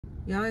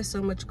Y'all, there's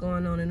so much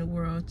going on in the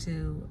world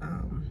too.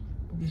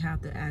 You have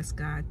to ask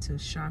God to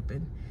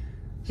sharpen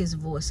his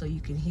voice so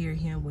you can hear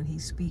him when he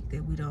speaks,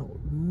 that we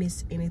don't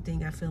miss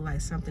anything. I feel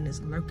like something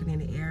is lurking in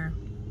the air.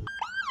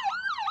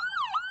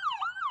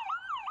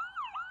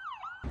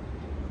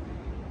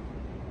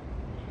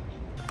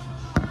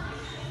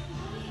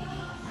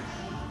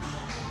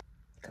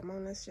 Come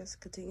on, let's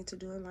just continue to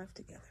doing life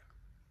together.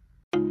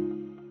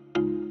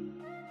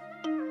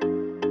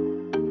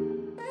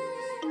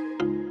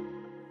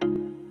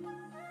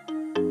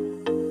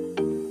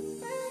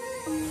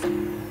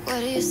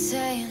 What are you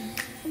saying?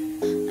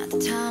 Not the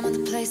time or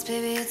the place,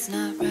 baby, it's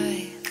not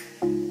right.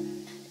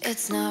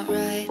 It's not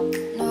right,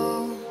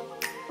 no.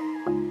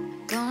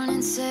 Going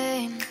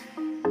insane.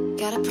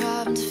 Got a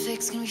problem to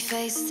fix, can we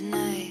face it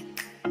tonight?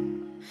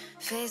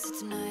 Face it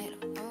tonight,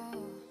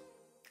 oh.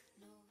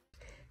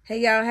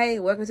 Hey y'all, hey,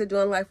 welcome to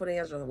Doing Life with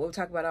Angela, where we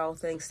talk about all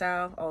things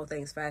style, all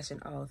things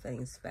fashion, all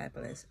things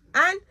fabulous.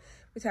 And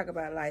we talk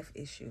about life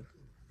issue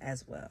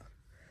as well.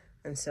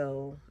 And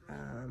so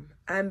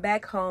I'm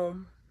back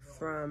home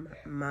from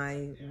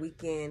my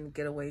weekend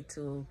getaway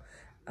to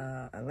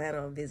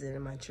Atlanta, visiting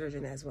my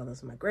children as well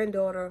as my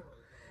granddaughter.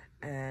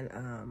 And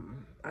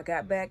I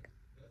got back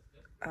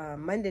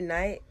Monday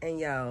night. And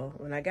y'all,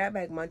 when I got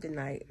back Monday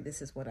night,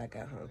 this is what I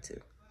got home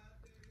to.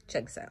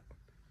 Check this out.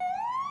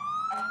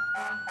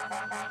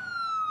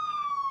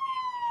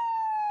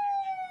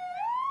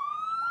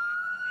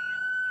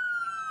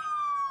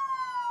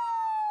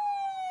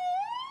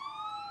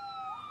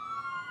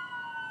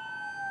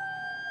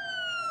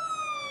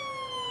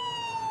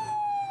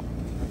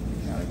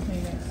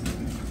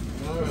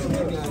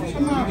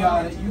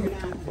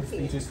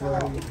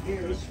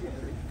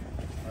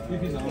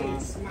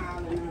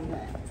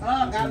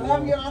 I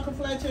love you, Uncle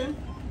Fletcher.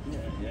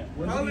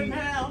 Hold it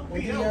down.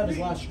 When he had his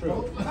last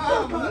stroke.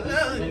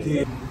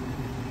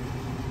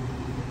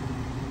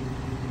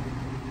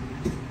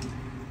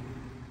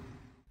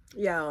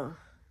 Y'all,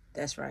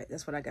 that's right.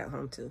 That's what I got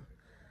home to.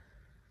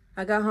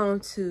 I got home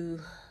to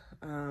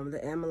the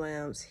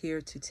ambulance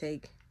here to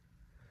take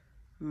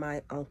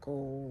my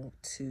uncle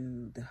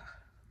to the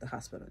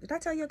hospital. Did I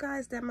tell you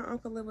guys that my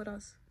uncle lived with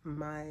us?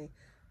 My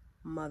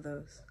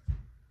mother's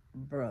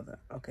brother.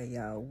 Okay,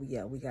 y'all.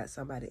 We got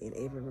somebody in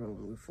every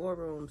room. We're 4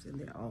 rooms and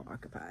they're all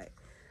occupied.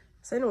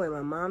 So anyway,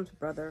 my mom's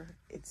brother,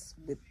 it's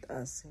with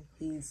us.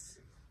 He's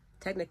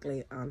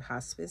technically on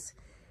hospice.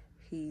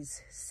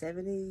 He's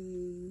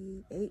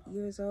 78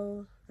 years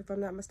old, if I'm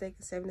not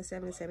mistaken,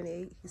 77,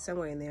 78. He's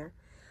somewhere in there.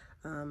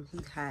 He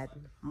had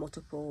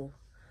multiple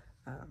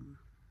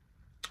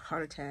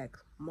heart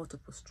attacks,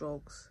 multiple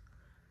strokes,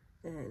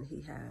 and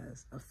he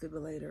has a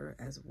defibrillator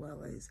as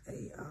well as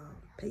a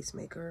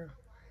pacemaker.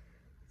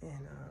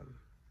 And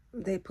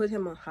they put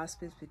him on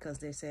hospice because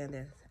they're saying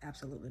there's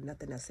absolutely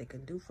nothing else they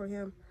can do for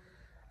him.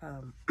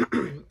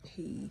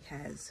 He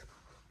has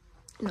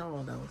all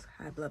of those,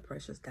 high blood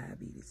pressure,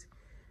 diabetes.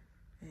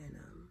 And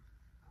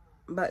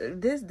but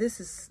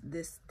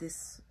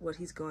this what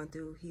he's going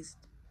through. He's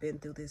been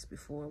through this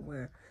before,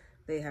 where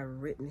they have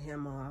written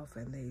him off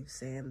and they've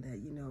saying that,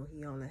 you know,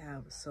 he only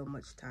have so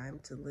much time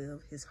to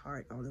live. His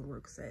heart only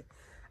works at,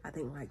 I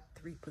think, like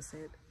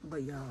 3%.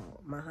 But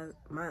y'all, my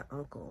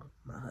uncle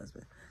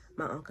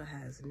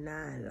has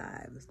 9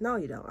 lives. No,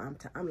 you don't.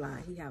 I'm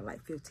lying. He have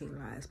like 15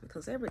 lives,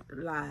 because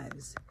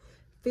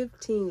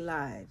 15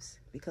 lives,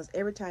 because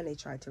every time they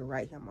try to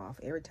write him off,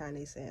 every time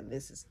they saying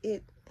this is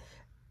it,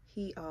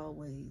 he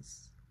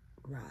always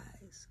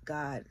rise.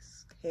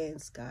 God's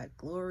hands, God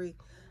glory,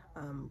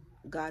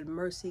 God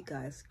mercy,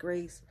 God's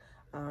grace,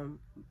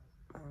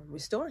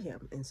 restore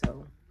him. And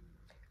so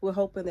we're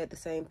hoping that the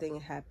same thing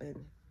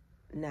happen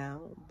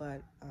now.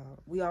 But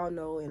we all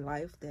know in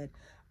life that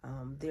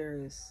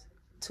there's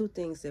 2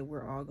 things that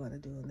we're all going to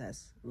do, and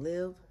that's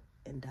live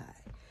and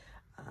die.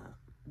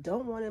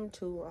 Don't want him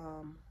to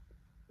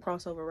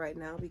cross over right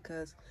now,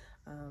 because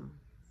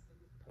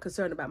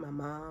concerned about my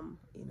mom.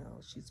 You know,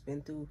 she's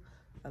been through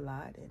a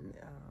lot, and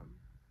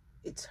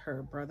it's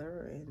her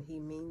brother, and he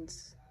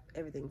means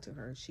everything to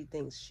her. She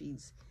thinks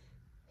she's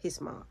his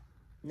mom,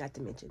 not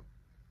to mention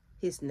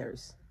his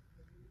nurse,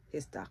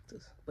 his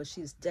doctors, but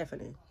she's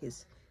definitely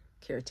his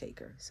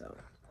caretaker. So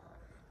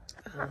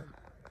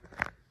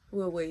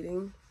we're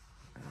waiting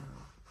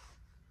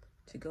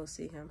to go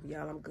see him.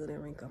 Y'all, I'm good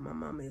and wrinkled. My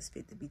mama is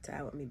fit to be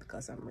tied with me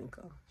because I'm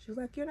wrinkled. She was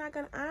like, "You're not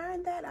gonna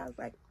iron that?" I was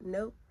like,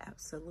 "Nope,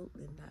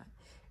 absolutely not.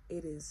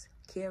 It is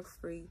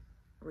Carefree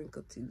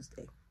Wrinkle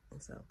Tuesday."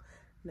 And so,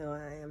 no,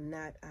 I am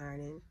not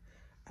ironing.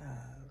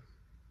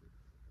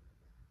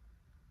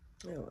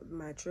 You know,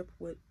 my trip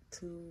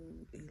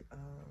to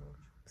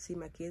see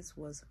my kids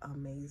was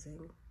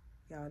amazing.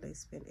 Y'all, they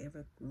spent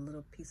every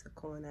little piece of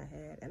coin I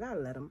had, and I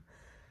let them.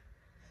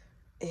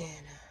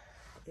 And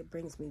it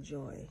brings me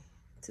joy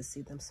to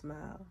see them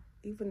smile.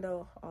 Even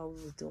though all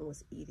we was doing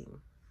was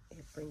eating,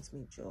 it brings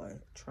me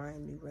joy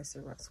trying new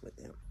restaurants with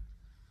them.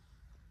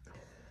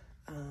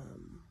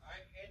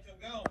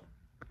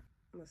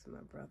 Listen,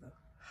 my brother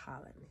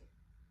hollered at me,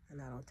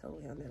 and I don't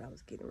told him that I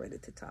was getting ready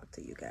to talk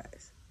to you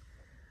guys.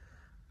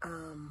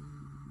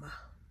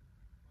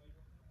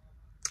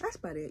 that's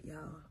about it,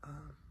 y'all.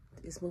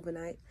 It's movie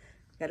night.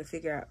 Got to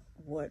figure out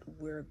what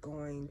we're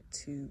going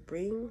to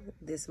bring.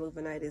 This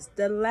movie night is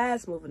the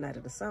last movie night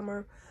of the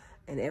summer,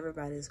 and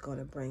everybody's going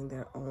to bring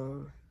their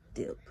own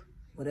dip.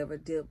 Whatever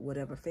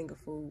finger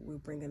food, we're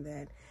bringing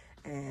that.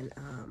 And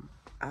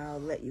I'll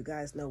let you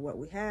guys know what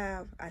we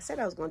have. I said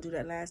I was going to do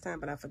that last time,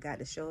 but I forgot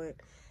to show it.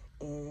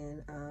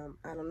 And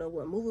I don't know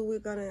what movie we're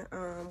going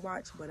to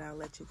watch, but I'll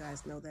let you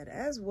guys know that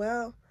as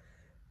well.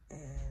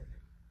 And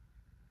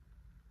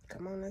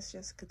come on, let's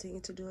just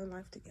continue to do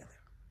life together.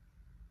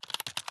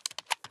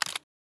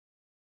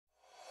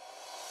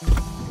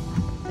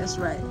 That's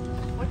right.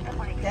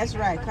 That's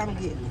right. Come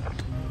get me.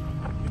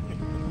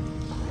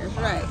 That's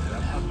right.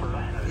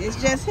 It's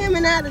just him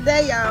and I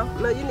today, y'all.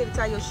 No, you need to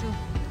tie your shoe.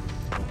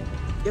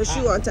 Your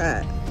shoe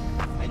untied.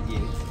 I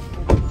get it.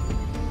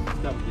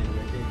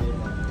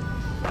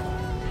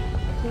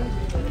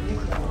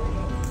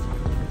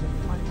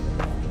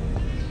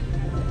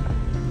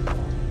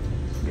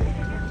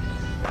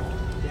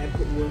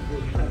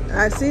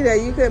 I see that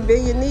you couldn't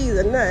bend your knees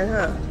or nothing,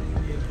 huh?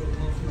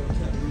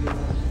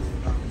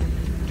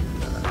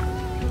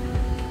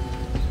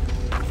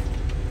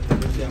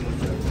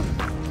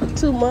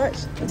 Too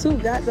much? Too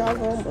god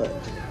doggone much.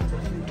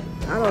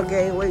 I don't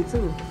gain weight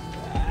too.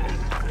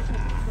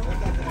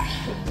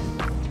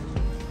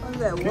 What's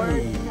that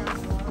word?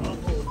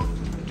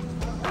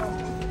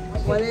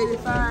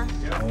 185?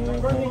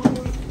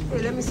 Hey,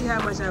 let me see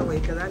how much I weigh,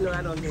 because I know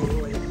I don't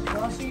gain weight.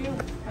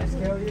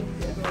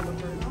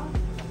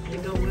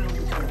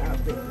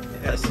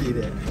 I see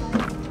that.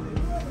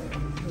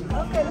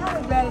 Okay, not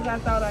as bad as I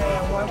thought I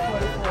am.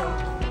 144.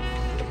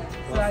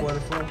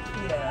 144?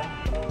 Yeah.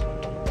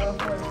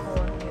 144,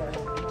 yeah.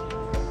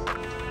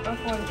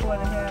 144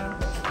 and a half.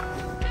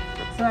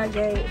 So I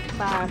gained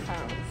 5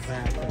 pounds.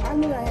 I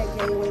knew I had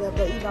gained weight up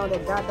there eating all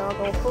that god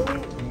doggone food.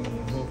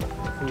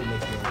 Food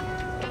makes me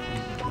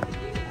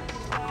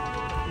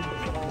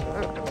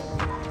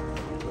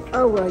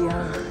Oh well,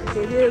 y'all.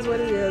 It is what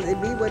it is.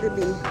 It be what it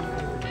be.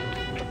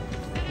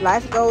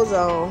 Life goes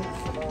on.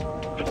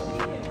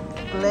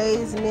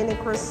 Blaze mini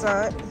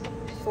croissant,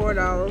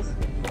 $4.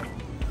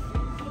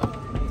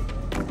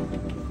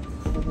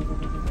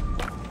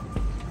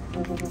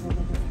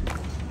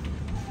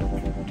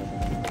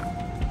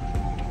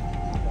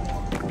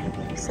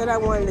 Said I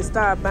wanted to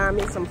start buying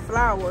me some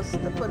flowers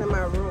to put in my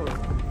room.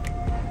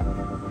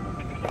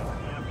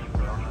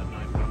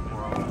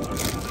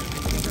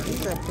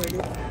 Isn't that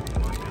pretty?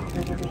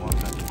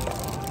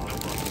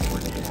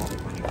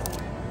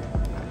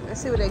 Let's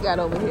see what they got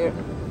over here.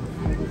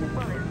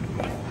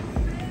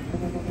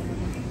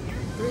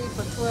 3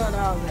 for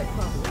 $12 at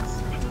Publix.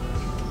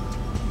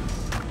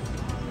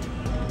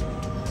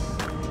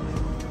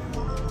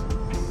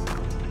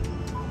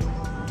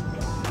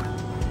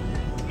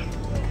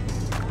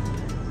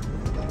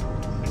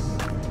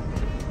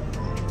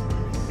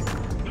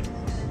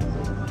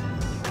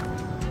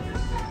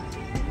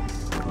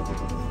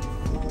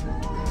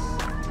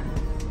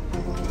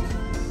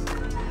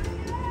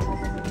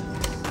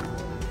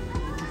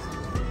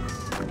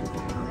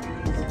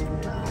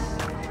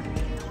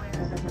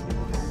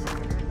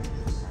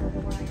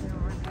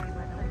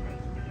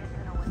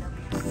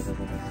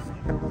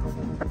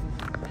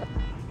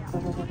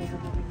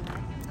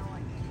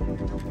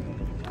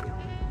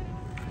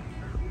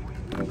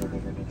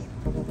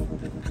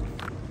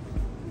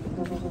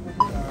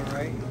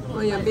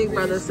 Well, your big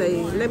brother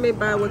say, let me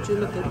buy what you're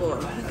looking for.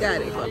 He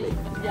got it for me.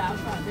 Yeah, I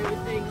found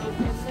everything.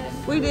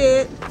 We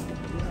did.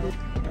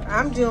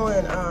 I'm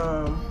doing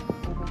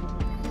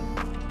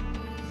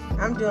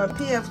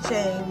PF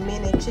Chang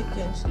mini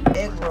chicken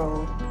egg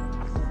roll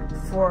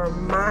for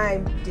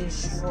my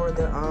dish for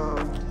the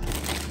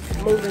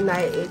movie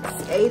night.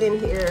 It's 8 in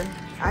here.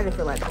 I didn't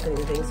feel like cooking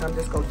anything, so I'm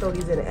just gonna throw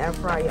these in the air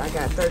fryer. I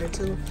got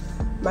 32.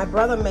 My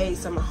brother made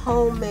some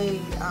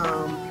homemade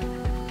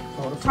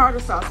tartar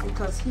sauce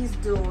because he's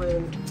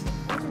doing,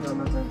 what you doing,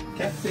 my son?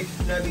 catfish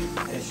nuggets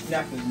and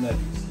snapper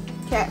nuggets.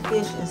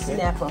 Catfish and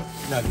snapper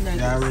Nuggets. nuggets.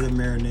 They already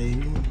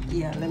marinated.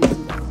 Yeah, let me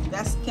do that.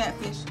 That's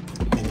catfish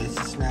And this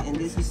is snapper. and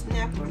this is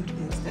snapper.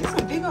 That's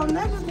some big old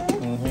nuggets, man.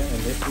 And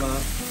this my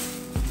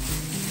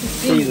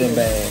season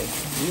bag.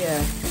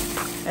 Yeah.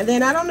 And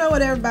then I don't know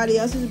what everybody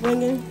else is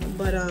bringing,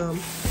 but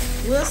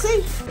we'll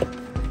see.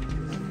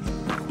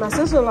 My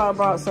sister-in-law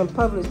brought some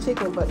Publix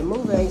chicken, but the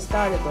movie ain't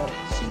started, but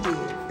she did.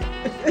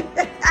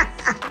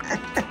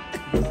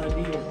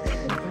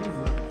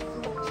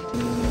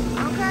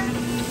 Okay.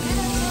 It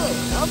is good.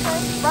 Okay.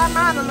 Buy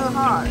mine a little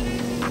hard.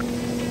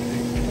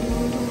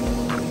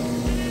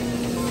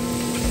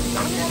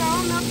 Don't get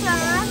on no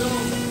time.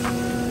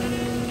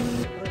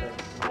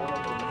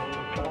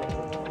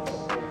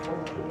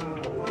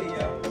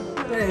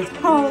 Look at this.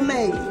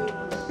 Homemade.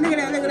 Look at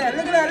that, look at that,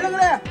 look at that, look at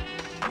that.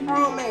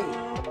 Homemade.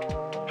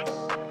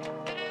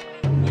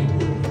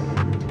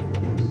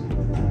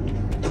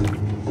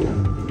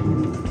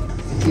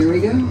 Here we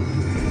go.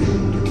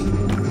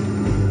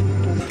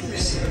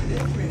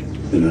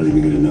 They're not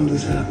even gonna know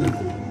this happened.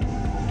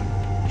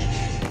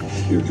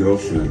 Your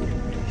girlfriend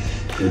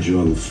had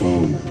you on the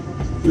phone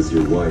with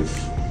your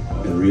wife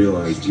and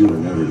realized you were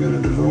never going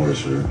to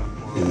divorce her.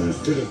 In a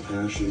fit of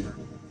passion,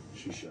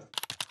 she shot.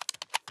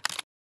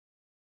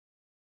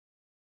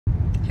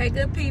 Hey,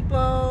 good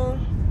people.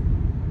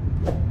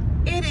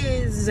 It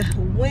is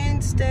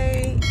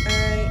Wednesday.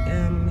 I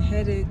am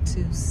headed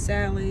to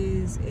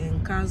Sally's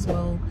in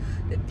Cosmo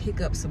to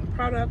pick up some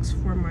products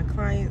for my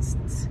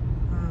clients'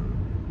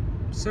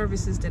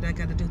 services that I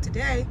got to do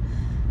today.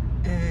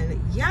 And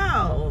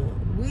y'all,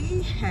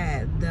 we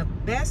had the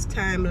best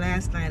time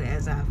last night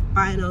as our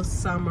final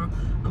summer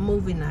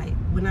movie night.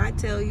 When I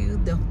tell you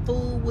the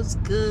food was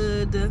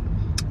good,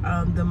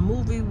 the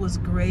movie was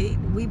great.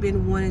 We've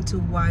been wanting to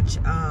watch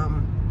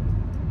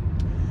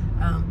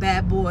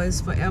Bad Boys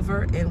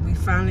forever, and we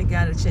finally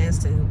got a chance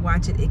to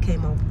watch it. It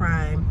came on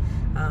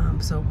Prime,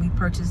 so we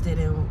purchased it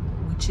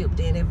and we chipped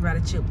in.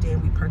 Everybody chipped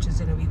in. We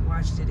purchased it and we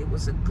watched it. It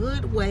was a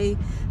good way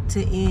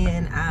to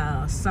end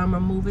our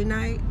summer movie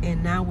night,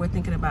 and now we're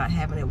thinking about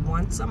having it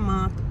once a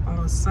month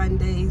on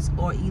Sundays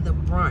or either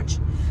brunch.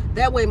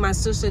 That way my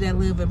sister that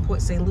live in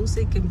Port St.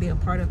 Lucie can be a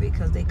part of it,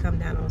 because they come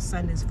down on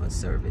Sundays for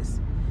service.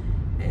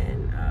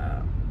 And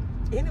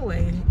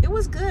anyway, it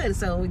was good.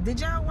 So did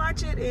y'all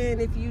watch it?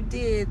 And if you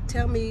did,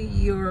 tell me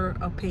your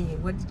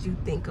opinion. What did you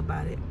think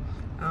about it?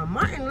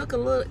 Martin looked a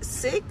little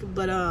sick,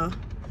 but I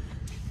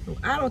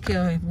don't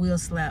care if Will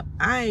slapped.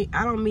 I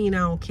don't mean I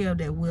don't care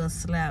that Will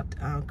slapped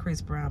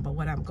Chris Brown, but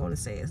what I'm going to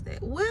say is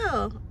that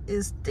Will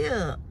is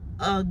still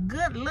a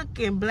good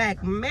looking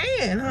black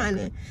man,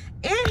 honey,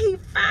 and he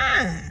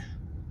fine.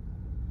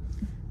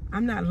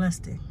 I'm not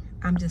lusting.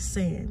 I'm just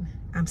saying,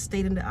 I'm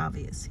stating the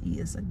obvious. He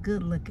is a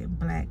good looking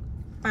black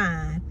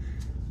fine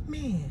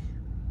man.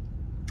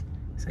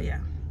 So yeah,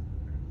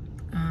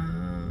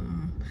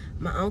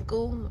 my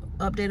uncle,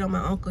 update on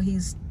my uncle,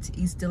 he's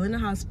still in the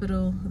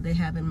hospital. They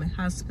have him in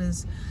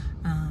hospice.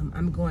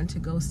 I'm going to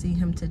go see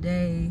him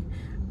today.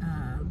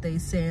 They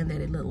saying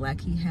that it looked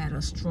like he had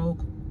a stroke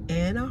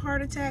and a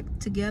heart attack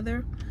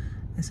together,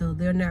 and so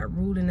they're not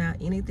ruling out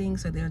anything.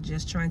 So they're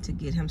just trying to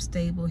get him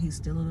stable. He's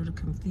still a little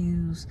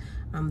confused.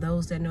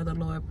 Those that know the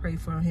Lord, pray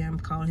for him,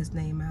 call his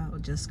name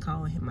out, just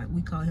call him, like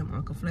we call him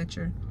Uncle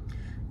Fletcher.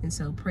 And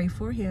so pray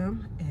for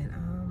him.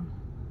 And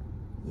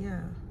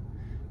yeah,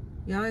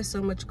 y'all, there's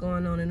so much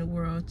going on in the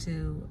world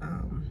too.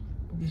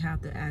 You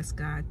have to ask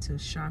God to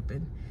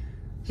sharpen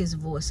his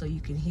voice so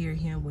you can hear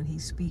him when he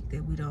speaks,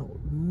 that we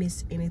don't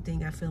miss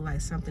anything. I feel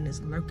like something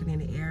is lurking in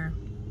the air.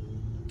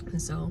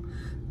 And so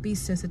be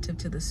sensitive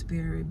to the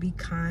spirit, be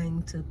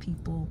kind to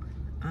people,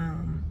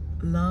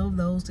 love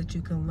those that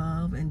you can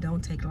love, and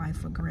don't take life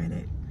for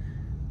granted.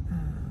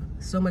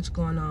 So much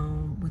going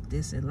on with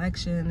this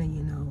election, and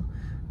you know,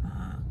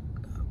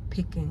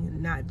 picking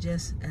not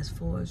just as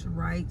far as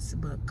rights,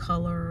 but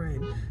color,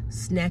 and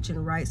snatching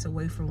rights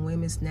away from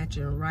women,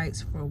 snatching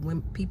rights for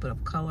women, people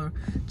of color,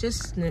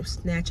 just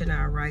snatching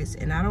our rights.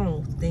 And I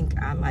don't think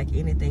I like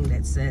anything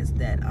that says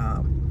that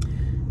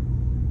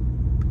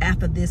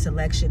after this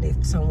election,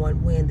 if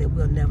someone wins, that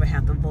we'll never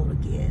have to vote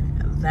again.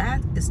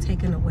 That is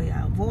taking away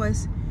our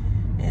voice.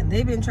 And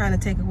they've been trying to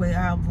take away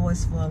our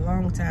voice for a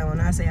long time. When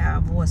I say our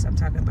voice, I'm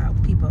talking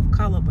about people of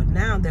color. But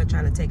now they're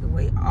trying to take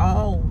away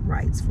all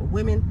rights for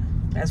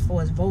women as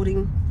far as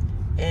voting.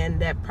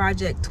 And that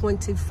Project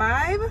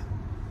 25,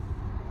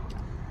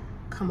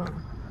 come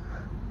on.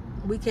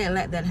 We can't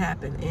let that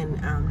happen.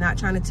 And I'm not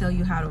trying to tell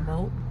you how to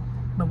vote.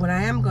 But what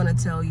I am going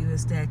to tell you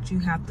is that you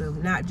have to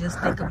not just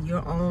think of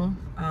your own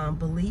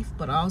belief,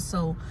 but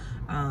also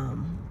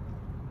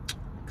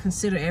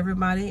consider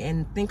everybody,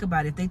 and think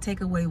about it. If they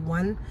take away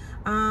one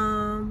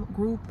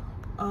group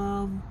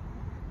of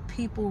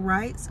people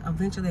rights,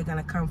 eventually they're going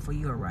to come for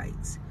your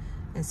rights.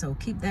 And so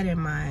keep that in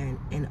mind.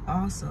 And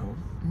also,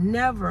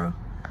 never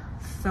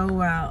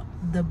throw out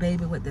the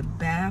baby with the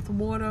bath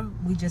water.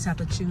 We just have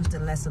to choose the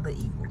less of the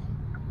evil.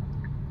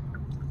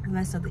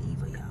 Less of the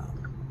evil, y'all.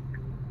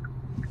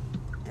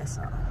 That's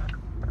all.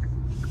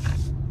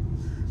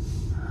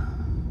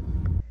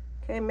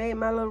 Okay, made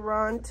my little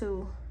run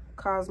to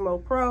Cosmo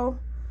Pro.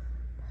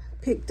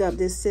 Picked up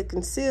this Silk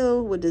and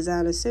Seal with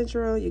Designer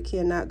Central. You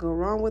cannot go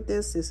wrong with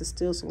this. This is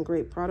still some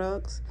great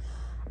products.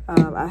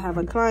 I have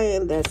a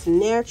client that's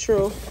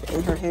natural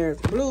and her hair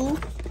is blue.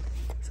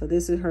 So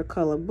this is her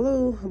color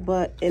blue.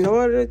 But in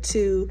order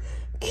to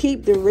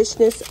keep the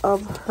richness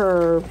of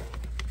her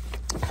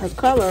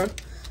color,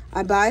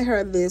 I buy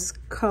her this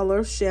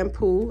color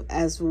shampoo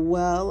as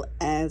well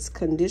as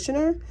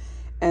conditioner.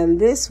 And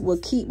this will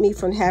keep me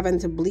from having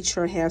to bleach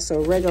her hair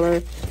so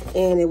regular,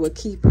 and it will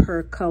keep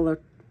her color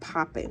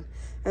popping.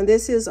 And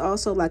this is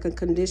also like a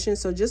condition.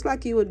 So just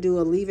like you would do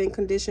a leave-in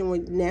condition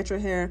with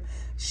natural hair,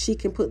 she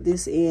can put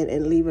this in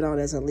and leave it on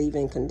as a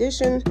leave-in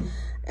condition.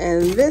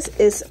 And this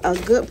is a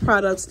good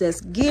product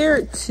that's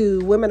geared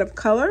to women of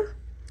color.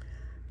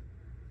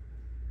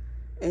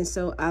 And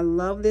so I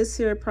love this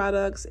here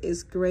products.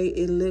 It's great.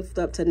 It lifts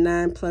up to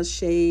 9+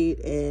 shade.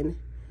 And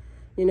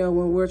you know,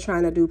 when we're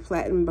trying to do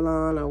platinum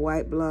blonde or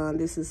white blonde,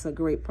 this is a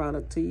great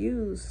product to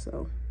use.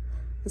 So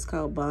it's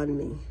called Bond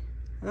Me,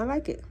 and I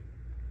like it.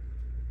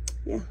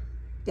 Yeah.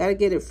 Gotta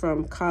get it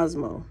from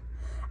Cosmo.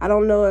 I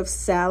don't know if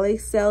Sally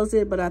sells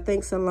it, but I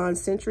think Salon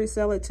Century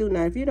sell it too.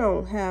 Now, if you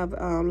don't have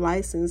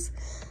license,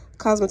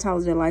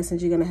 cosmetology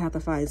license, you're gonna have to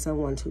find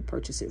someone to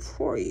purchase it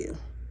for you.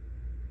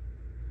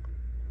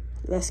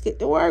 Let's get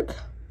to work.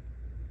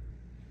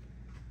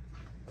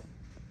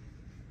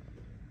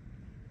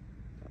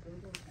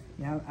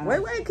 Yeah,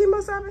 Wait,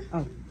 Kimosabe.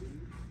 Oh.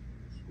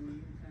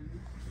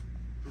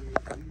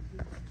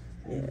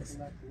 Yes.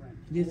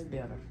 This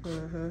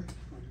better.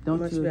 Don't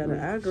much you better. agree?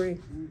 I agree.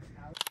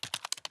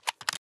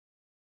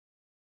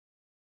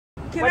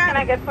 What can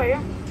I get for you?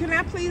 Can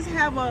I please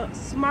have a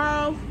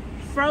small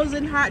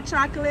frozen hot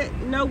chocolate,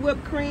 no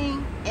whipped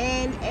cream,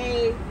 and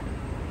a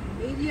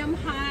medium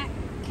hot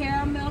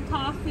caramel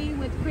coffee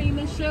with cream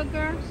and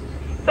sugar?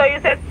 So you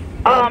said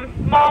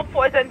small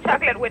frozen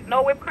chocolate with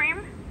no whipped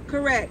cream?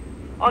 correct?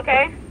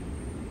 Okay.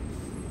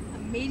 A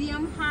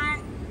medium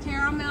hot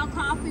caramel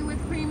coffee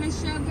with cream and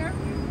sugar.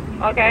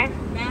 Okay.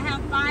 May I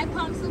have 5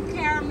 pumps of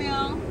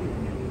caramel,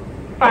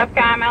 5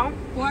 caramel,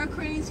 4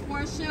 creams,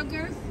 4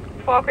 sugars,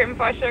 4 cream,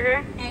 4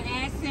 sugar. and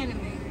add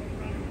cinnamon.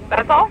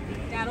 That's all?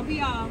 That'll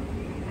be all.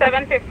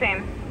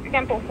 $7.15. You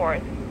can pull for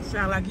it.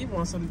 Sound like you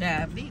want some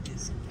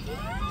diabetes.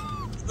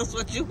 That's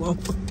what you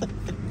want.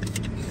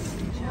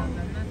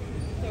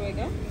 There we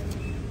go.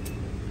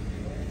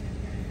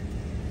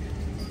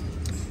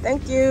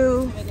 Thank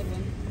you.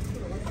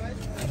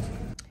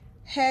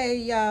 Hey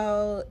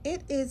y'all,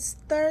 it is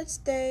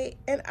Thursday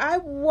and I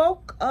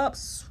woke up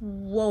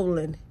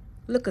swollen.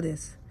 Look at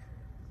this.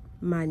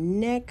 My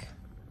neck,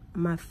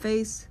 my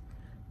face,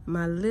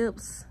 my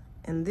lips,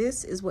 and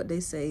this is what they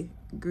say,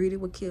 greedy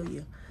will kill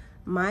you.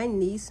 My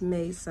niece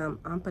made some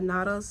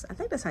empanadas, I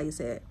think that's how you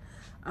say it,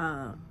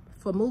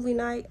 for movie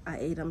night. I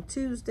ate them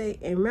Tuesday,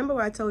 and remember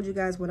I told you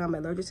guys when I'm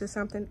allergic to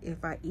something,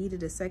 if I eat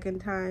it a second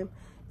time,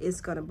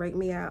 it's gonna break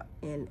me out,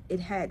 and it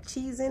had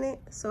cheese in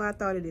it, so I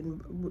thought it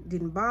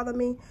didn't bother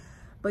me.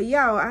 But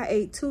y'all, I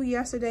ate 2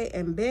 yesterday,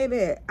 and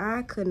baby,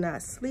 I could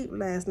not sleep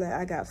last night.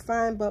 I got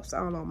fine bumps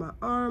all on my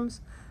arms,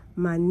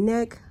 my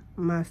neck,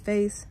 my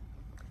face.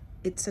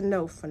 It's a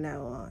no from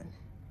now on.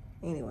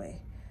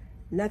 Anyway,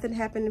 nothing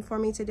happened for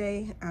me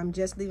today. I'm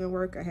just leaving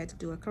work. I had to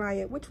do a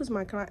client, which was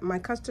my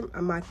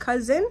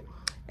cousin,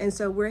 and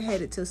so we're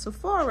headed to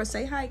Sephora.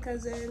 Say hi,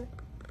 cousin.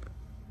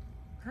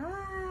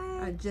 Hi.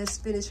 I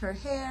just finished her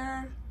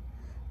hair,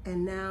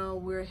 and now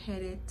we're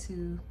headed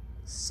to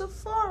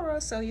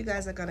Sephora. So you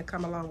guys are gonna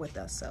come along with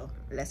us. So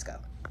let's go.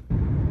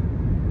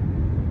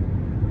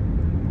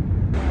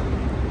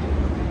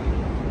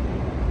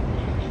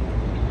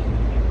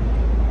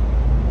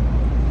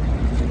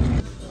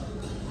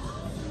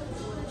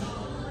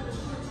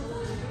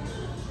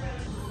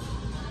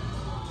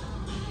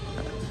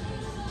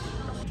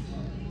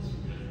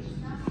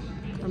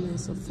 Come in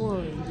Sephora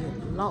and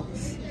get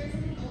lost.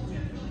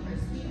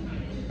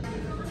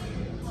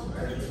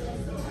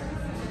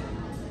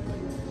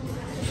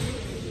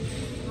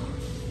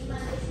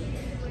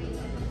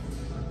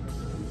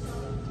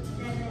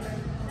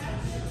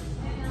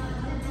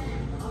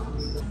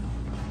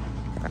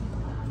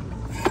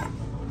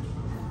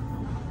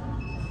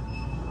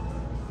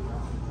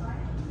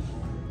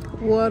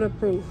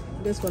 Waterproof.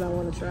 This is what I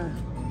want to try.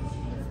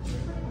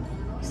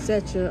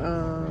 Set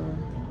your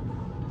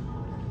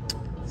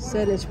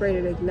setting spray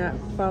to not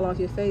fall off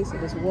your face.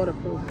 It is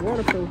waterproof.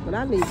 Waterproof. But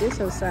I need this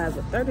in size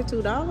of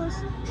 $32.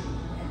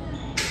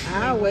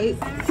 I'll wait.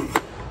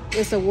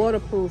 It's a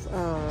waterproof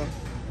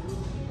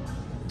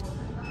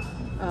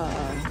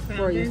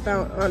for your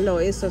fountain. Oh no,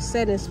 it's a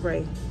setting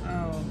spray.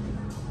 Oh.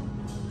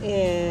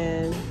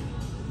 And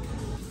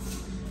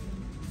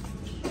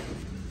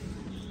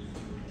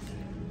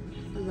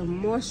the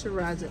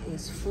moisturizer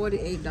is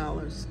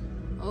 $48.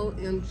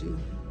 OMG.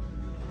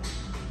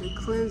 The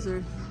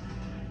cleanser,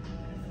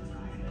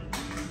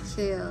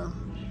 gel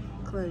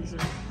cleanser.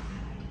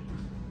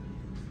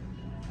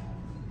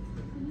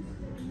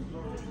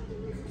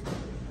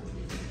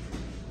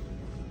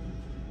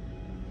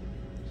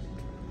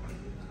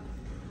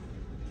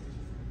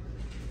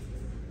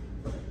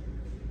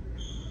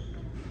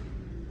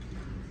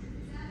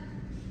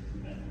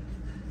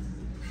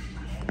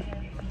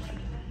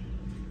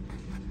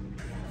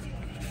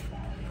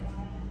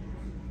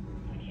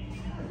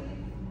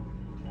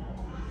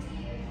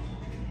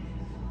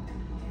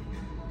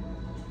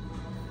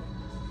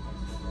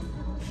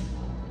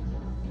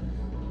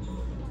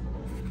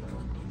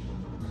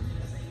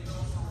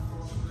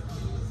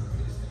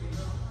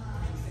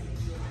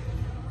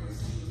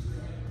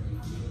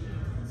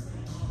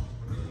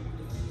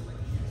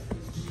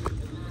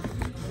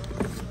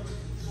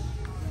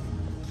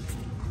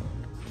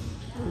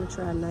 I'm gonna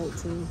try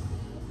 19.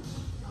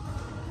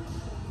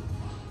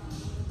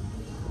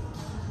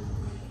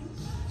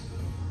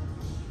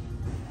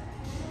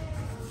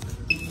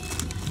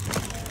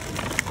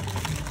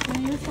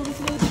 Your total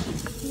today is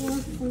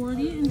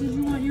 $440, and did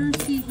you want your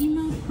receipt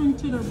emailed,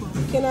 printed, or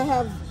both? Can I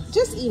have,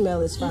 just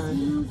email is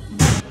fine.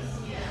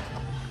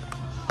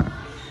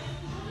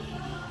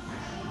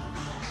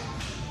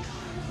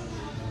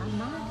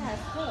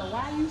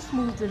 Why you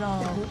smoothed it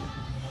all?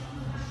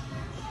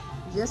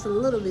 Just a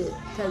little bit,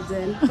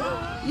 cousin.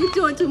 You're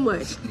doing too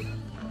much.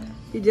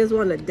 You just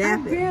want to dap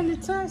I it. barely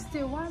touched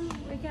it. Why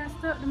it got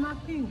stuck to my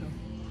finger?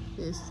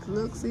 Just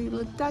look, see,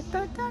 look, da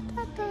da da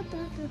da da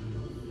da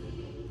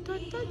da da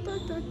da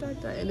da da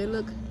da, and then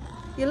look.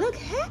 You look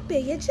happy.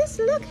 You just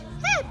look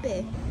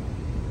happy.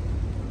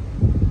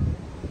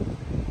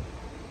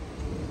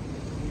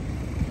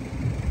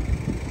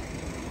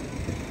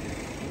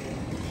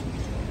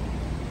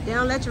 They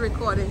don't let you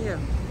record in here.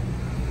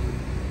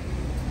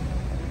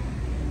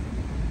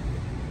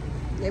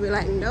 They be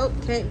like, nope,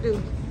 can't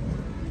do.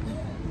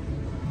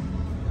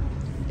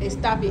 They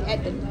stop you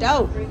at the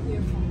door.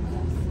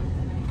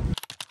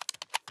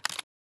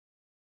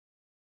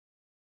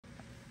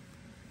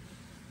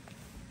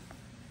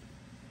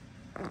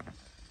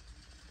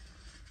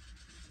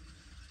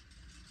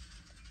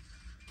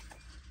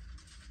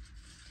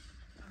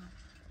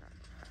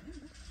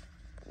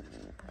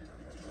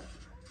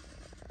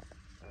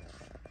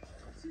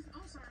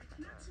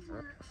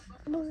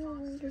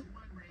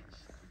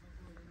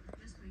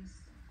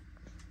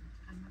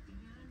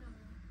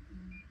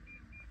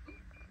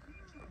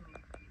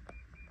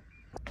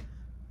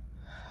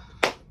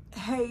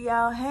 Hey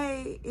y'all,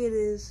 hey, it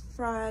is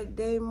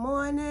Friday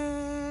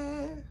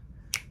morning,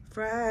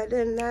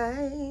 Friday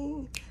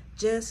night,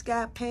 just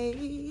got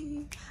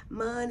paid,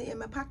 money in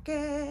my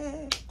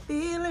pocket,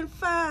 feeling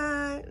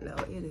fine. No,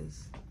 it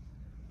is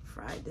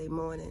Friday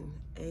morning,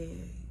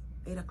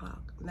 8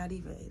 o'clock, not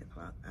even 8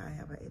 o'clock. I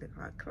have an 8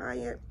 o'clock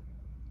client.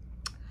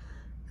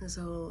 And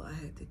so I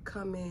had to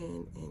come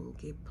in and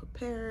get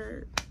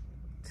prepared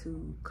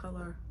to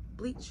color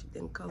bleach,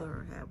 then color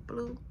her hair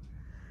blue.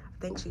 I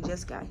think she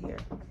just got here.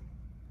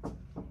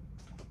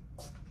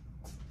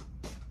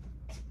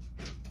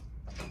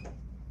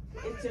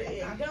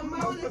 Good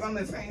morning. Put on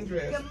the same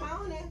dress. Good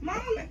morning.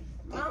 Morning.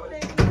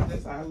 Morning.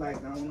 That's how I like it.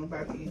 I don't want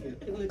nobody to eat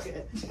it. Look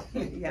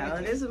at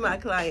y'all. This is my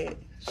client,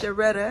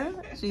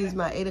 Sharetta. She's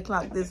my 8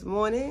 o'clock this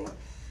morning.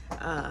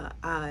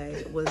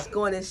 I was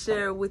going to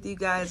share with you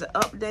guys an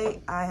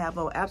update. I have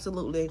on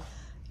absolutely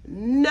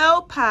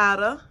no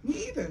powder.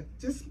 Me either.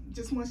 Just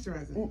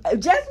moisturizer.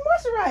 Just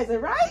moisturizer,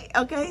 right?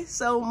 Okay,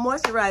 so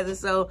moisturizer.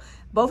 So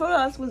both of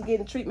us was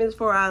getting treatments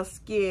for our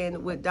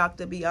skin with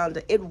Dr.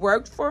 Beyonda. It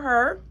worked for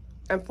her.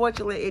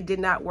 Unfortunately, it did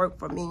not work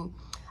for me.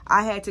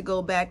 I had to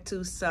go back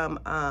to some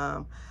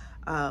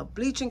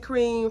bleaching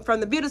cream from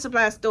the beauty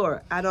supply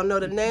store. I don't know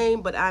the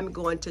name, but I'm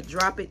going to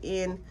drop it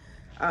in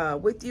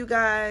with you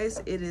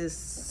guys. It is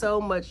so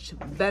much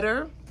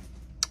better.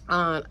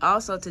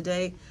 Also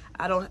today,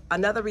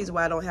 another reason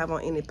why I don't have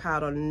on any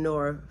powder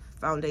nor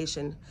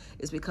foundation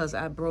is because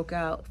I broke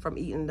out from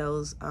eating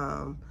those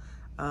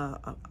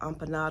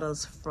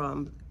empanadas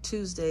from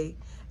Tuesday,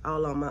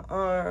 all on my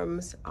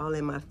arms, all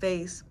in my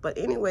face. But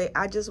anyway,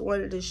 I just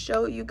wanted to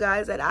show you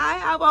guys that I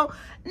have on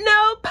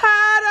no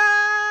powder.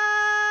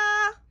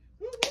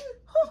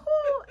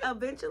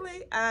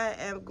 Eventually, I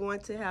am going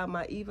to have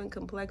my even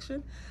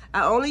complexion.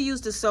 I only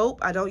use the soap.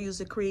 I don't use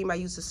the cream. I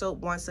use the soap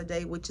once a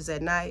day, which is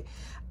at night.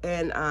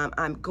 And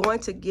I'm going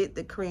to get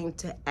the cream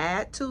to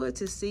add to it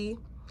to see.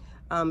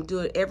 Do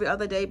it every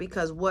other day,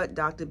 because what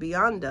Dr.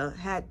 Beyonda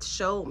had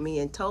showed me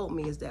and told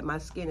me is that my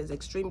skin is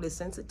extremely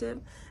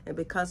sensitive, and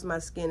because my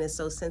skin is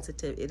so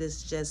sensitive, it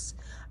is just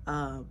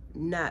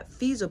not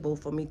feasible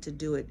for me to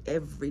do it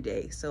every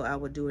day. So I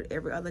would do it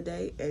every other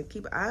day and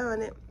keep an eye on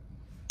it.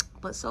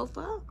 But so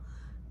far,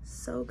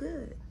 so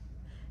good.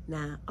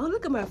 Now, oh,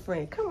 look at my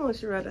friend. Come on,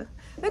 Sharetta.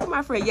 Look at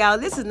my friend. Y'all,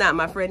 this is not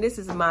my friend. This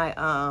is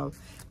my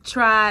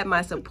tribe,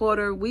 my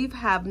supporter. We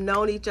have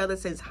known each other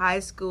since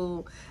high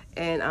school.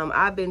 And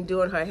I've been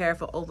doing her hair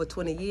for over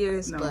 20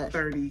 years. No, but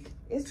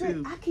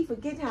 32. I keep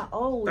forgetting how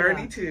old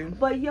 32. you are.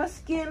 But your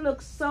skin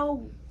looks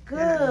so good.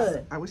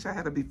 Yes. I wish I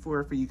had a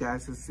before for you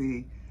guys to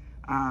see.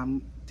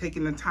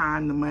 Taking the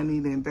time, the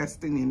money, the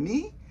investing in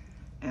me.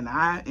 And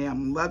I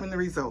am loving the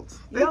results.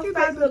 Thank you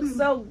face guys. looks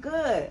so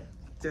good.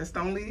 Just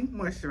only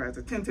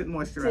moisturizer, tinted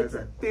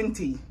moisturizer.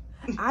 Fenty.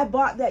 I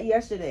bought that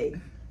yesterday.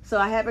 So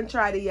I haven't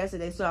tried it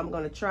yesterday. So I'm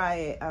going to try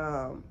it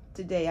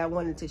today. I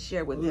wanted to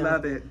share with them.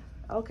 Love it.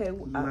 Okay,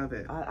 Love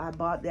it. I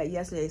bought that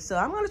yesterday, so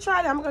I'm gonna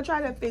try that. I'm gonna try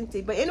that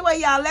Fenty. But anyway,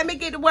 y'all, let me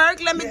get to work.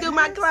 Let me do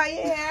my client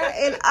hair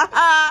and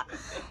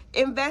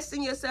invest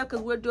in yourself,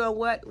 because we're doing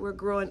what? We're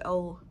growing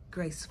old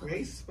gracefully.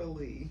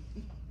 Gracefully.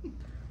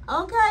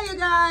 Okay, you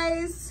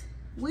guys,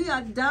 we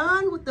are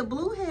done with the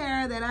blue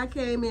hair that I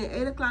came in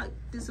 8 o'clock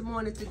this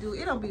morning to do.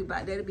 It'll be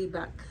about that. It'll be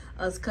about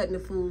us cutting the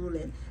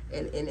food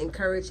and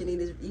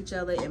encouraging each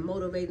other and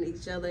motivating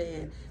each other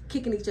and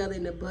kicking each other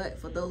in the butt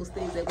for those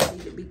things that we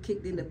need to be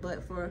kicked in the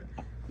butt for.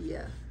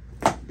 Yeah,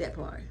 that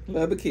part.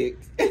 Love a kick.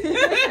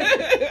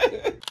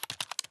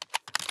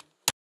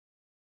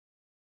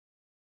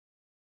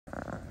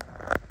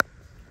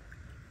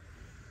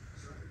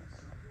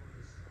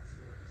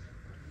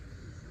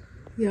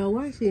 Yo,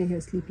 why she in here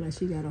sleeping like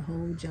she got a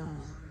whole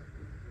job?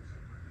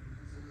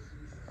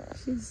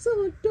 She's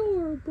so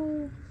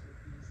adorable.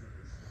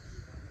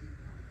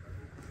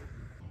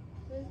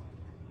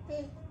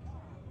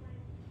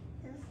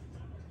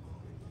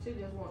 She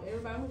just want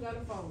everybody who got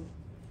a phone.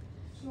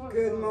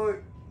 Good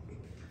morning.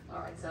 All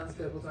right, sounds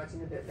good. We'll talk to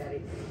you in a bit,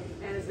 Betty.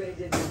 And as Betty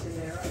did mention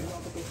there, a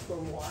multiple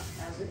storm watch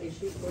has been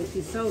issued.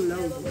 She's so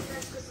nosy.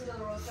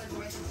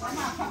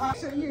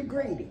 So you're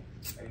greedy.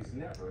 And he's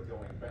never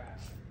going back.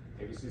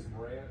 ABC's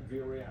Maria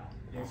Villarreal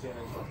in San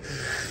Antonio.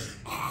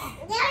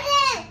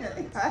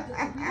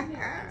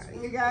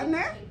 You got in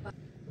there?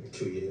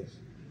 2 years.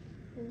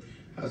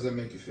 How does that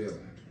make you feel?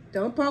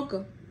 Don't poke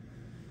her.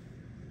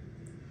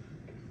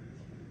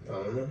 I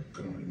don't know.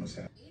 Come on, you must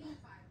have.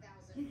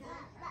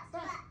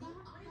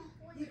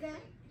 You got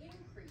it?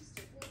 Increased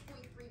to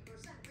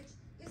 4.3%, which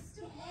is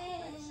still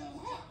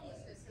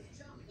homelessness has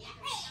jumped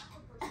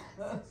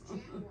 0.5%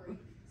 since January.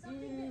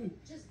 Something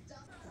that just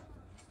doesn't.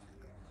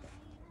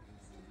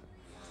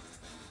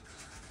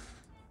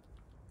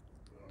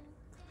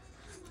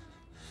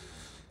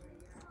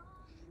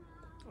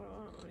 Oh, I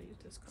don't want to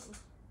use this color.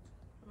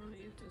 I want to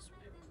use this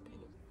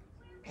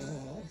pink.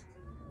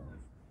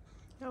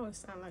 That would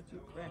sound like you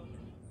pregnant.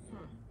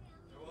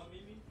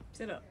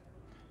 Sit up.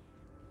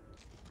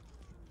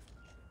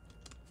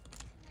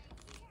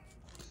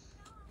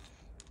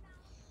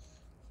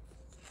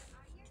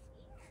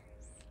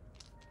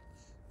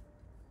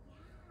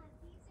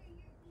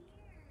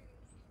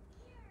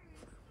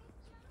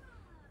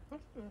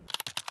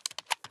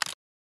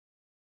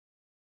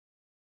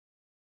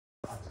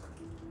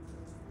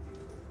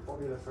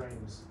 Popular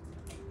frames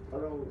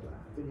are older,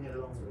 been here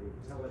longer. You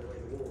can tell by the way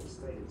the walls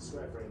faded.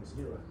 Square frames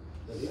newer.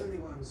 They're the only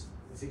ones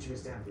that feature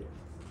Miss Dampier.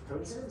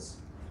 Coincidence?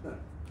 No.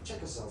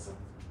 Check yourself out.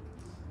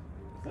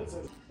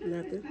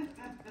 Nothing.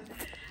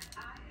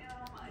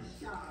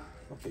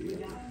 Okay, you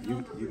gonna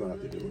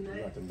have to do it.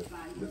 You have to lift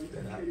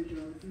that out.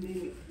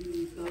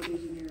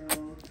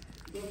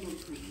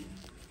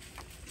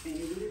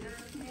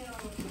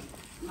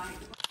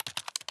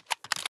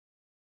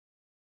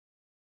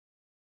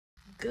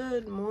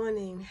 Good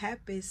morning.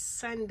 Happy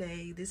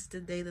Sunday. This is the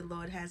day the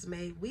Lord has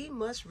made. We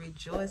must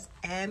rejoice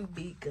and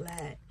be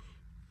glad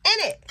in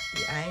it.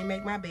 Yeah, I ain't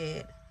make my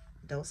bed.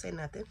 Don't say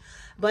nothing.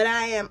 But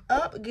I am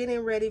up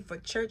getting ready for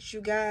church,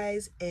 you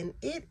guys. And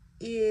it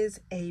is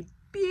a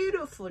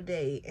beautiful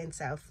day in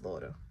South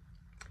Florida.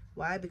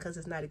 Why? Because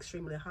it's not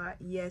extremely hot.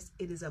 Yes,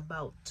 it is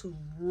about to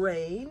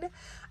rain.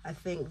 I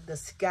think the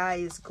sky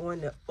is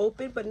going to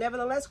open. But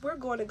nevertheless, we're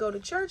going to go to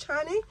church,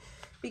 honey.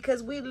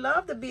 Because we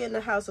love to be in the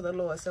house of the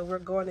Lord. So we're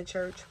going to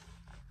church.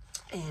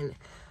 And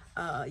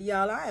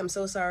y'all, I am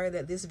so sorry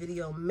that this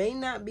video may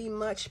not be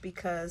much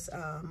because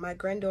my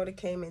granddaughter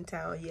came in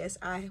town. Yes,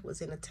 I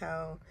was in a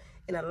town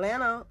in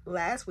Atlanta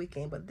last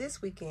weekend. But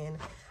this weekend,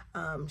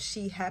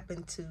 she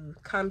happened to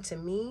come to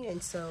me.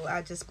 And so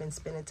I just been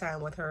spending time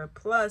with her.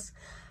 Plus,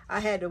 I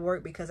had to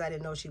work because I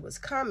didn't know she was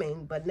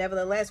coming. But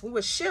nevertheless, we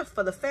would shift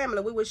for the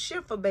family. We would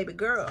shift for baby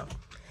girl.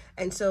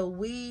 And so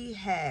we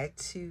had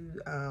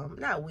to,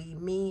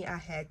 I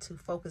had to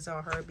focus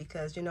on her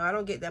because, you know, I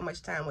don't get that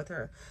much time with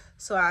her.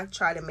 So I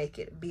try to make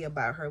it be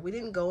about her. We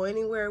didn't go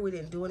anywhere. We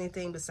didn't do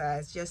anything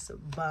besides just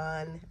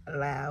bond,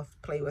 laugh,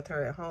 play with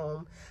her at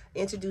home,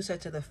 introduce her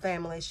to the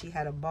family. She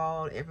had a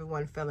ball.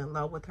 Everyone fell in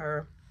love with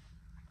her.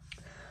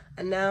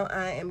 And now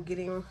I am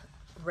getting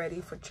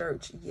ready for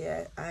church.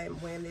 Yeah, I am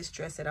wearing this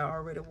dress that I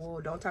already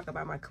wore. Don't talk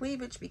about my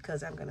cleavage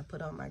because I'm gonna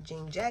put on my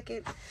jean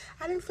jacket.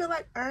 I didn't feel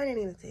like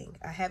ironing anything.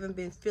 I haven't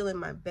been feeling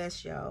my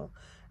best, y'all.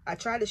 I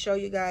tried to show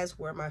you guys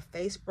where my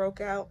face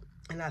broke out,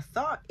 and I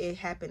thought it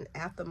happened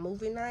after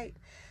movie night.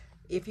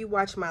 If you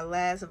watch my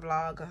last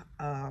vlog,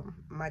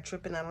 my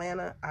trip in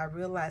Atlanta, I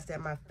realized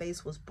that my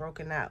face was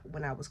broken out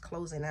when I was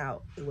closing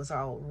out. It was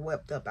all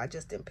wept up. I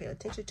just didn't pay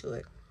attention to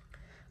it.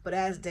 But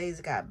as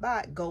days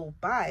go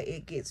by,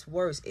 it gets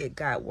worse. It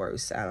got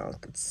worse. I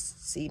don't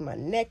see my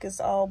neck is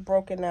all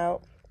broken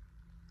out.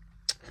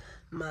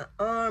 My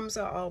arms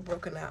are all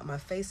broken out. My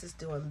face is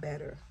doing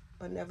better.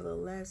 But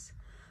nevertheless,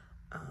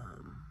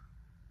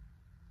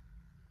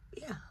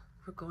 yeah,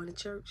 we're going to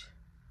church.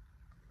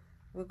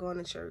 We're going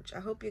to church. I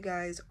hope you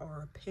guys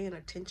are paying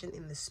attention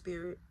in the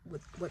spirit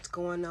with what's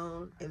going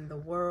on in the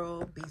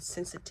world. Be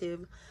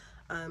sensitive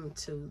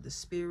to the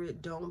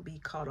spirit. Don't be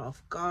caught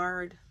off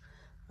guard.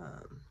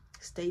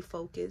 Stay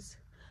focused.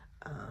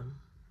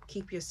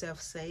 Keep yourself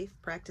safe.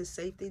 Practice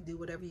safety. Do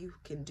whatever you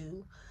can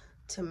do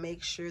to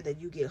make sure that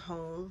you get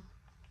home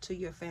to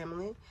your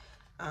family.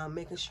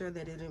 Making sure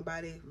that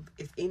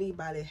if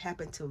anybody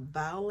happened to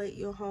violate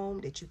your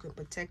home, that you can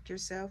protect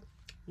yourself.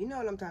 You know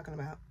what I'm talking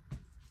about.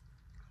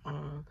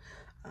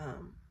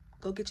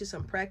 Go get you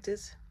some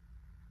practice.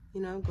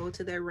 You know, go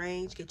to their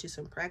range, get you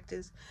some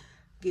practice.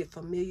 Get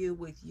familiar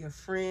with your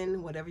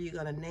friend, whatever you're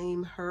going to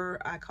name her.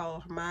 I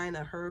call mine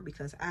a her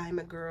because I'm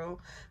a girl.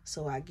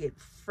 So I get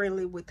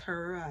friendly with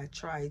her. I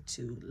try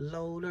to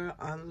load her,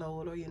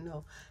 unload her, you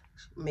know,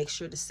 make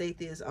sure the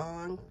safety is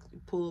on,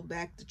 pull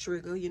back the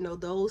trigger, you know,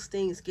 those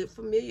things. Get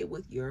familiar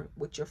with your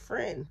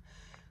friend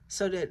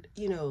so that,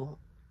 you know,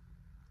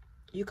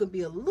 you can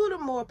be a little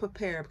more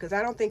prepared, because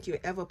I don't think you're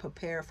ever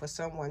prepared for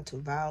someone to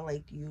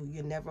violate you.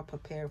 You're never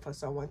prepared for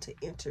someone to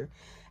enter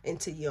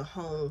into your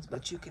homes,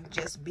 but you can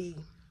just be,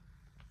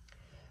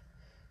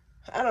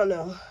 I don't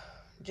know,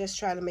 just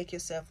try to make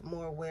yourself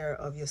more aware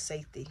of your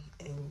safety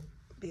and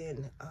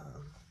being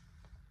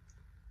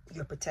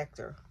your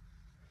protector,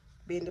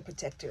 being the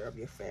protector of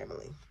your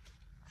family.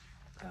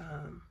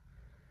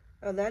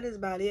 Well, that is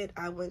about it.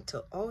 I went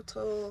to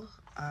Ulta.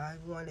 I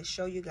want to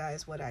show you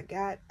guys what I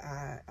got.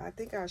 I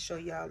think I'll show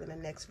y'all in the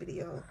next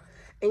video.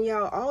 And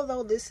y'all,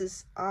 although this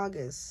is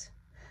August,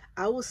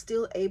 I was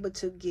still able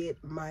to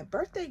get my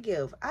birthday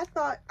gift. I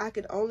thought I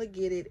could only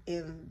get it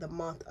in the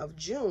month of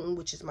June,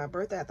 which is my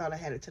birthday. I thought I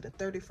had it to the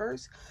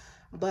 31st.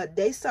 But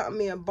they sent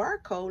me a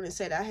barcode and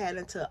said I had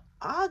until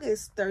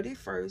August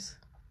 31st,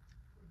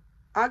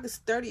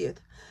 August 30th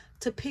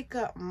to pick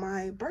up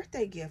my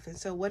birthday gift. And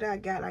so what I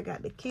got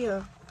the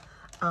Kia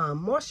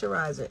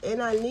moisturizer,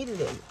 and I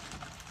needed it.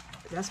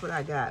 That's what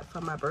I got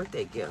for my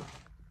birthday gift.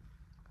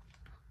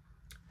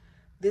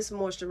 This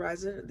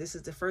moisturizer, this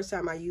is the first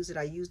time I used it.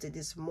 I used it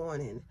this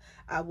morning.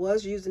 I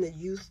was using the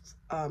Youth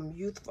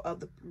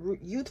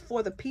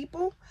for the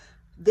People.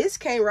 This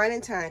came right in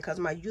time because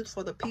my Youth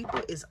for the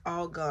People is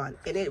all gone,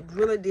 and it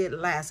really did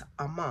last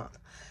a month.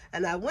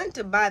 And I went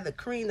to buy the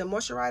cream, the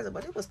moisturizer,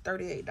 but it was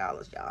 $38,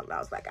 y'all. And I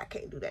was like, I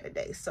can't do that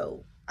today.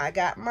 So I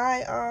got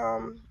my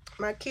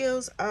my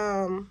Kiehl's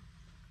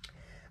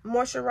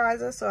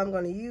moisturizer, so I'm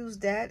going to use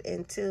that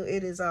until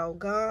it is all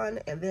gone,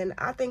 and then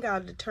I think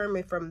I'll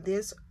determine from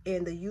this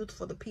and the Youth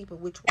for the People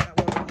which one I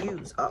want to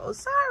use. Oh,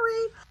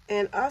 sorry.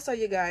 And also,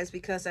 you guys,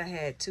 because I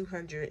had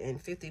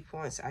 250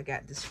 points, I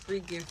got this free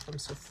gift from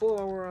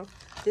Sephora.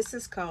 This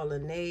is called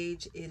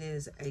Laneige. It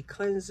is a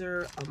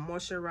cleanser, a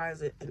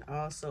moisturizer, and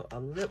also a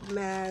lip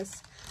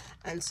mask.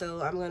 And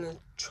so I'm going to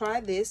try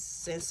this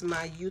since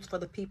my Youth for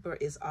the People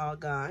is all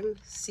gone.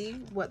 See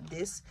what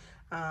this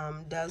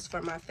does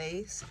for my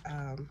face.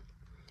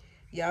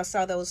 Y'all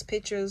saw those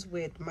pictures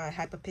with my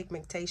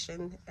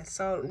hyperpigmentation, and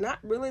so not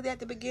really at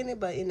the beginning,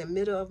 but in the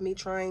middle of me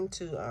trying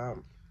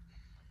to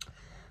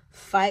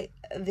fight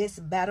this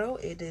battle.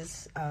 It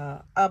is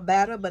a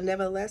battle, but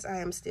nevertheless I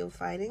am still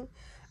fighting.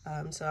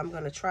 So I'm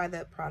going to try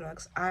that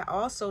products. I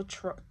also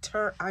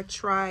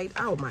tried,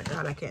 oh my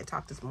god, I can't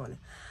talk this morning.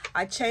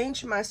 I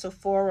changed my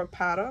Sephora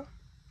powder.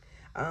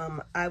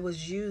 I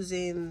was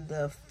using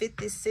the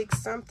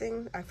 56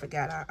 something. I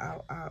forgot. I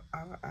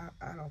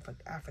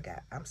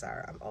forgot. I'm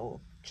sorry. I'm old.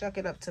 Chuck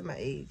it up to my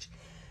age.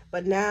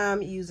 But now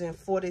I'm using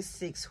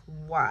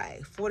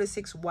 46Y.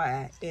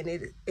 46Y.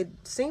 And it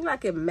seemed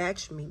like it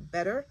matched me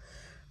better.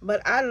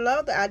 But I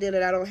love the idea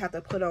that I don't have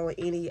to put on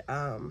any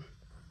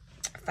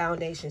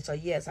foundation. So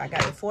yes, I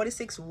got the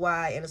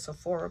 46Y and a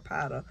Sephora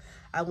powder.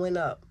 I went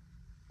up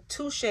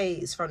 2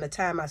 shades from the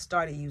time I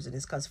started using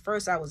this, because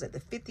first I was at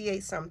the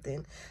 58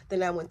 something,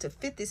 then I went to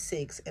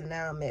 56, and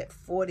now I'm at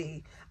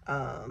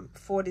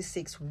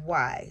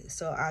 46Y.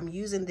 So I'm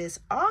using this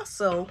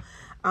also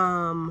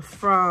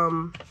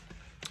from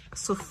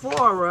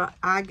Sephora.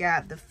 I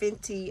got the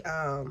Fenty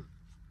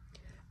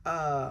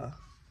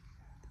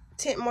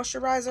tint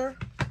moisturizer.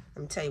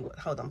 Let me tell you what,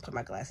 hold on, put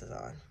my glasses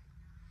on.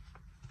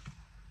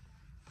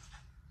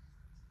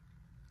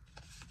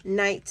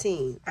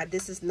 19.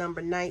 This is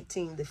number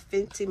 19, the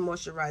Fenty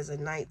moisturizer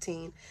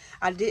 19.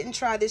 I didn't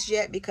try this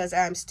yet because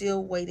I'm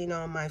still waiting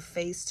on my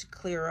face to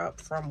clear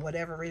up from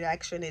whatever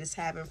reaction it is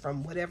having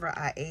from whatever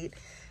I ate,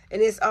 and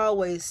it's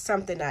always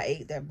something I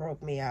ate that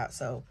broke me out.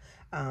 So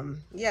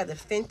yeah, the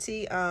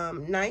Fenty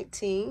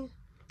 19.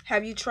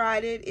 Have you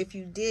tried it? If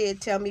you did,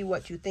 tell me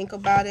what you think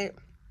about it.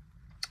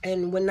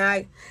 And when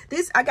I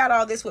got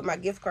all this with my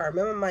gift card.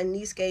 Remember, my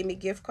niece gave me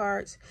gift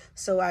cards.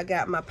 So I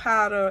got my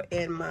powder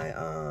and my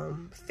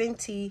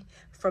Fenty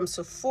from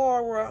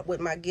Sephora with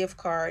my gift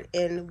card.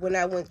 And when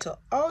I went to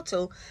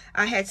Ulta,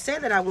 I had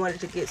said that I wanted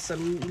to get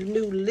some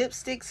new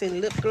lipsticks and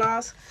lip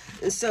gloss.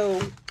 And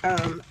so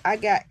I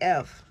got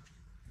F,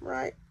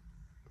 right?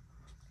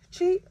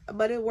 Cheap,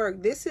 but it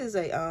worked. This is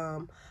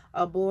a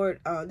board.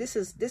 This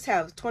has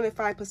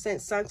 25%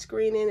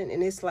 sunscreen in it,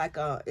 and it's like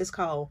it's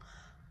called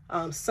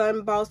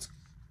Sun Boss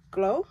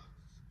Glow.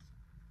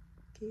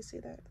 Can you see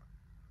that?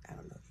 I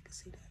don't know if you can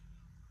see that.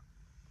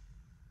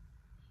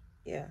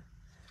 Yeah,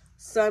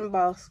 Sun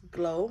Boss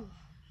Glow.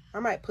 I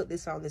might put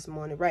this on this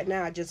morning. Right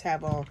now I just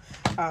have on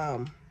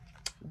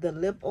the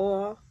lip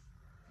oil,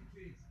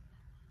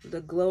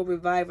 the Glow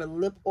Reviver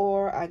lip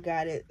oil. I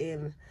got it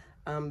in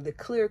the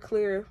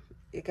clear.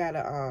 It got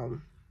a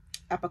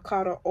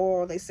avocado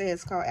oil. They say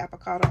it's called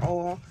avocado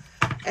oil.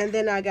 And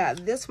then I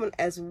got this one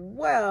as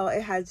well.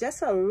 It has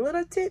just a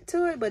little tint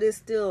to it, but it's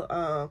still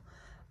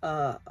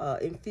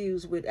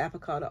infused with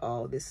avocado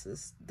oil. This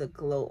is the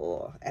Glow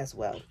oil as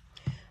well.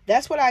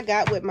 That's what I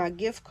got with my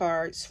gift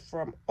cards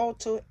from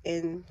Ulta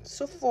and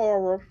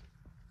Sephora.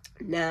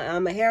 Now,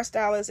 I'm a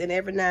hairstylist, and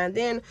every now and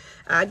then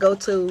I go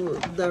to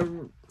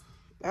the,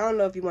 I don't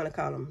know if you want to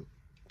call them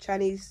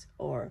Chinese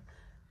or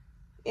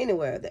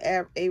anywhere, the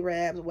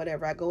Arabs or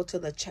whatever. I go to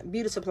the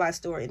beauty supply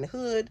store in the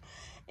hood.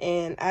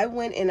 And I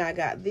went and I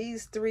got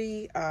these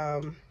 3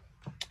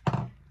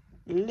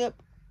 lip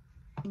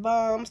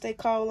balms, they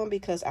call them,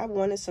 because I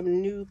wanted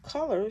some new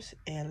colors.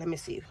 And let me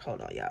see. Hold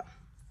on, y'all.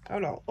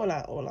 Hold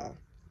on.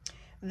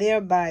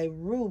 They're by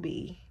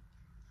Ruby.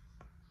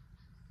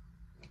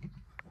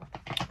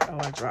 Oh,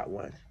 I dropped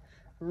one.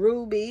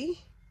 Ruby.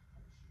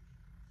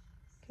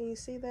 Can you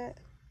see that?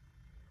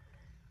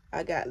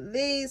 I got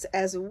these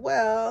as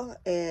well,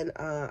 and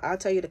I'll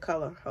tell you the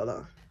color. Hold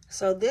on.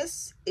 So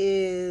this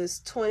is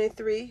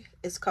 23.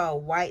 It's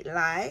called White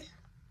Lie.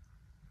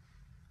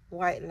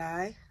 White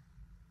Lie.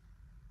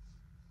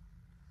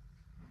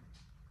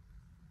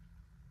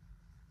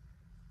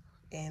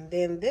 And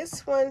then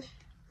this one,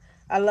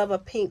 I love a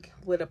pink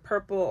with a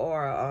purple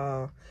or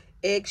a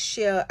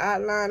eggshell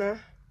eyeliner.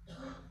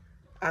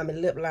 I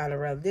mean lip liner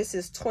rather. This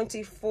is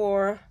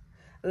 24,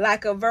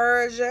 Like a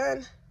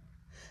Virgin.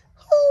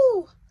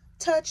 Whoo!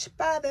 Touched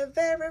by the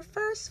very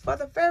first, for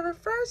the very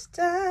first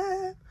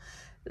time.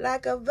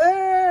 Like a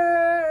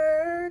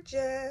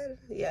virgin.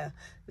 Yeah,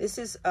 this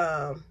is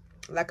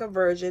Like a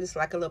Virgin. It's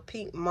like a little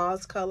pink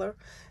moss color.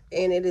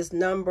 And it is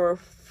number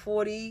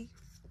 40.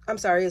 I'm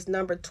sorry, it's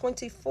number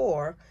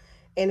 24.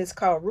 And it's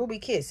called Ruby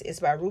Kiss.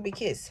 It's by Ruby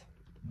Kiss.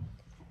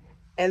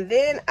 And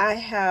then I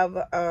have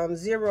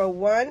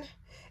 01.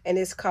 And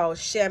it's called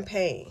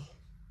Champagne.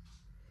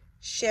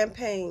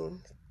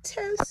 Champagne.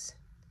 Toast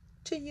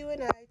to you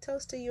and I.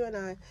 Toast to you and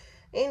I.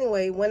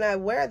 Anyway, when I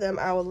wear them,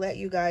 I will let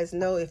you guys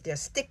know if they're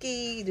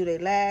sticky, do they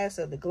last,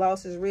 or the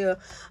gloss is real.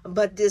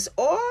 But this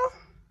oil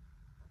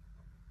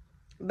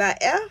by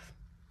F,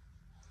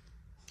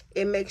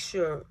 it makes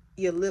sure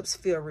your lips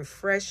feel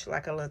refreshed,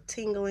 like a little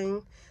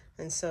tingling.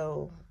 And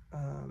so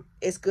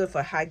it's good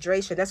for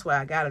hydration. That's why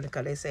I got it,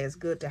 because they say it's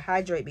good to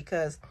hydrate,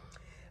 because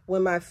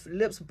when my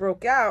lips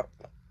broke out,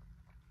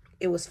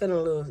 it was feeling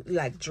a little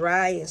like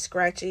dry and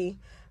scratchy.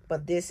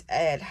 But this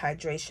add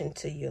hydration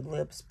to your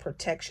lips,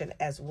 protection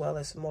as well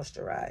as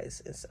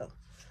moisturize. And so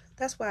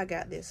that's why I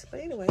got this.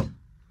 But anyway,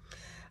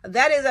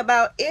 that is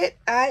about it.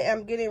 I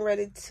am getting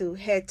ready to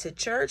head to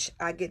church.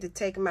 I get to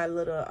take my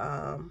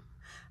little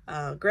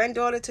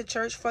granddaughter to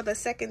church for the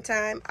second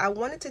time. I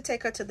wanted to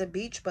take her to the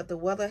beach, but the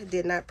weather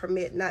did not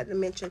permit. Not to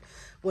mention,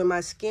 when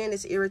my skin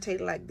is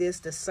irritated like this,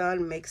 the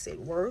sun makes it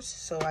worse.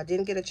 So I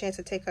didn't get a chance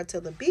to take her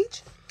to the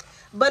beach.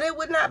 But it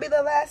would not be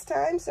the last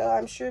time, so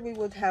I'm sure we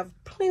would have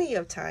plenty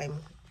of time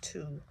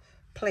to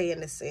play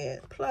in the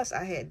sand. Plus,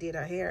 I did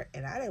her hair,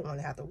 and I didn't want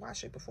to have to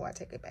wash it before I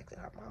take it back to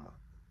her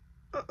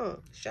mama.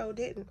 Sure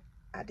didn't.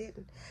 I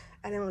didn't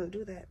want to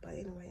do that. But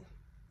anyway,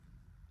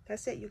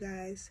 that's it, you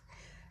guys.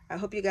 I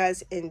hope you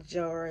guys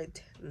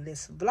enjoyed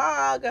this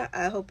vlog.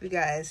 I hope you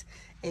guys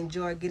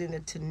enjoyed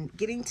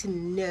getting to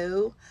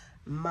know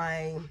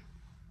my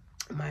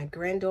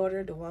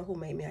granddaughter, the one who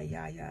made me a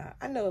yaya.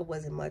 I know it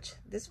wasn't much.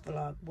 This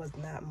vlog was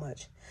not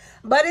much,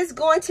 but it's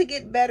going to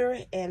get better,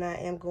 and I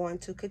am going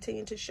to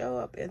continue to show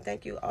up. And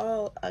thank you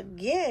all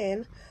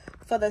again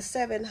for the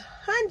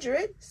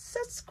 700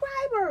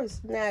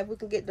 subscribers. Now, if we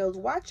can get those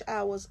watch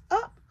hours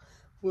up,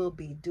 we'll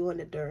be doing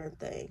the darn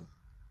thing.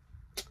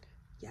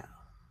 Yeah,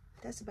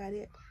 that's about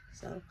it.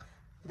 So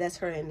that's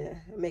her in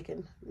there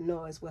making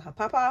noise with her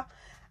papa.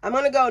 I'm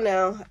gonna go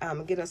now. I'm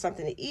gonna get her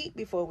something to eat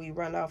before we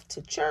run off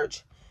to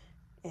church.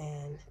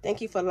 And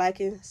thank you for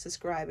liking,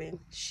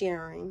 subscribing,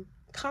 sharing,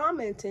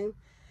 commenting,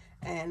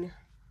 and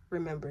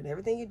remembering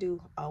everything you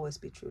do, always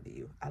be true to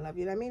you. I love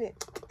you and I mean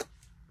it.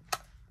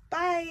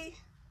 Bye.